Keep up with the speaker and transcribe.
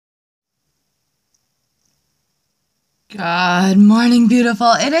Good morning,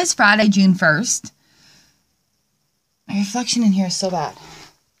 beautiful. It is Friday, June 1st. My reflection in here is so bad.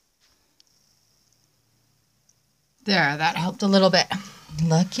 There, that helped a little bit.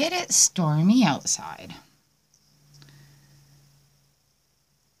 Look at it stormy outside.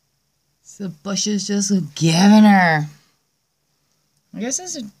 So the bush is just giving her. I guess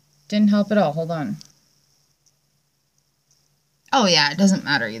this didn't help at all. Hold on. Oh yeah, it doesn't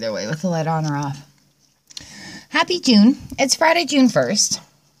matter either way with the light on or off. Happy June. It's Friday, June 1st.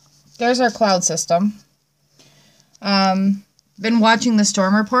 There's our cloud system. Been watching the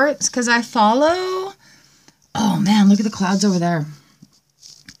storm reports because I follow... Oh man, look at the clouds over there.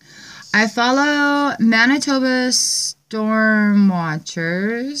 I follow Manitoba Storm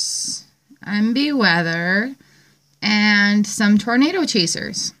Watchers, MB Weather, and some tornado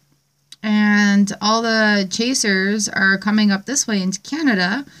chasers. And all the chasers are coming up this way into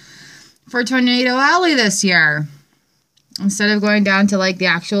Canada for Tornado Alley this year, instead of going down to like the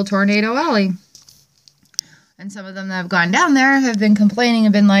actual Tornado Alley. And some of them that have gone down there have been complaining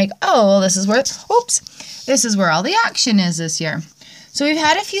and been like, oh, well, this is where all the action is this year. So we've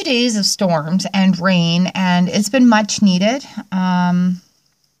had a few days of storms and rain, and it's been much needed. Right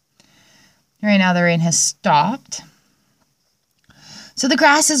now the rain has stopped. So the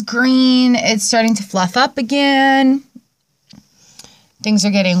grass is green. It's starting to fluff up again. Things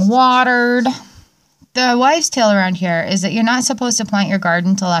are getting watered. The wives' tale around here is that you're not supposed to plant your garden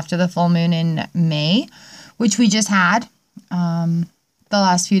until after the full moon in May, which we just had the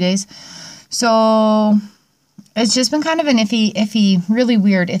last few days. So it's just been kind of an iffy, really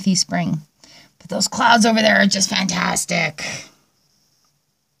weird, iffy spring. But those clouds over there are just fantastic.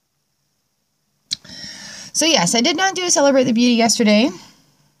 So yes, I did not do a Celebrate the Beauty yesterday.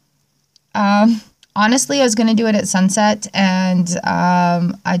 Honestly, I was going to do it at sunset, and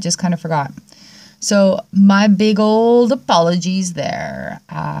I just kind of forgot. So my big old apologies there.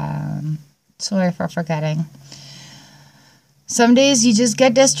 Sorry for forgetting. Some days you just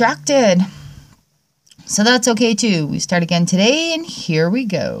get distracted. So that's okay too. We start again today, and here we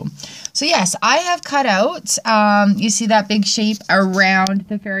go. So yes, I have cut out, you see that big shape around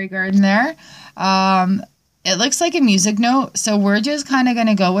the fairy garden there? It looks like a music note, so we're just kind of going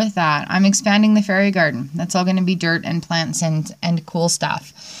to go with that. I'm expanding the fairy garden. That's all going to be dirt and plants and cool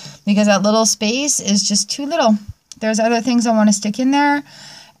stuff, because that little space is just too little. There's other things I want to stick in there,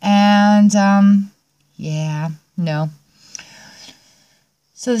 and yeah, no.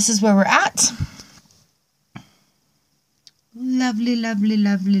 So this is where we're at. Lovely, lovely,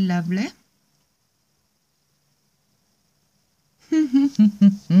 lovely, lovely.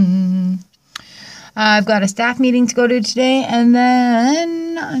 I've got a staff meeting to go to today, and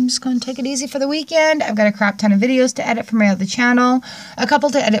then I'm just going to take it easy for the weekend. I've got a crap ton of videos to edit for my other channel, a couple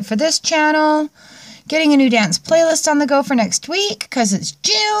to edit for this channel, getting a new dance playlist on the go for next week because it's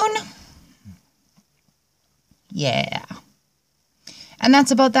June. Yeah. And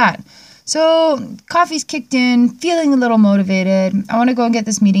that's about that. So coffee's kicked in, feeling a little motivated. I want to go and get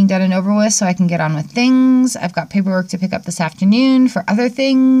this meeting done and over with so I can get on with things. I've got paperwork to pick up this afternoon for other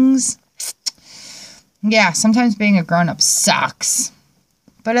things. Yeah, sometimes being a grown-up sucks.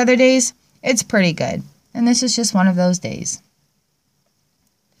 But other days, it's pretty good. And this is just one of those days.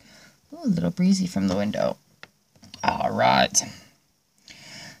 Ooh, a little breezy from the window. All right.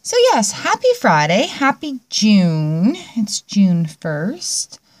 So yes, happy Friday. Happy June. It's June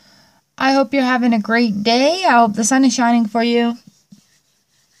 1st. I hope you're having a great day. I hope the sun is shining for you.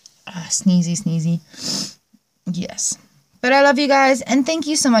 Sneezy, sneezy. Yes. But I love you guys, and thank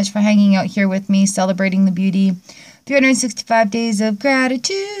you so much for hanging out here with me, celebrating the beauty. 365 days of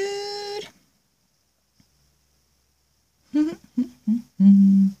gratitude.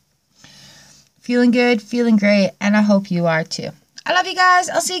 Feeling good, feeling great, and I hope you are too. I love you guys.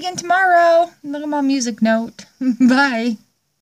 I'll see you again tomorrow. Look at my music note. Bye.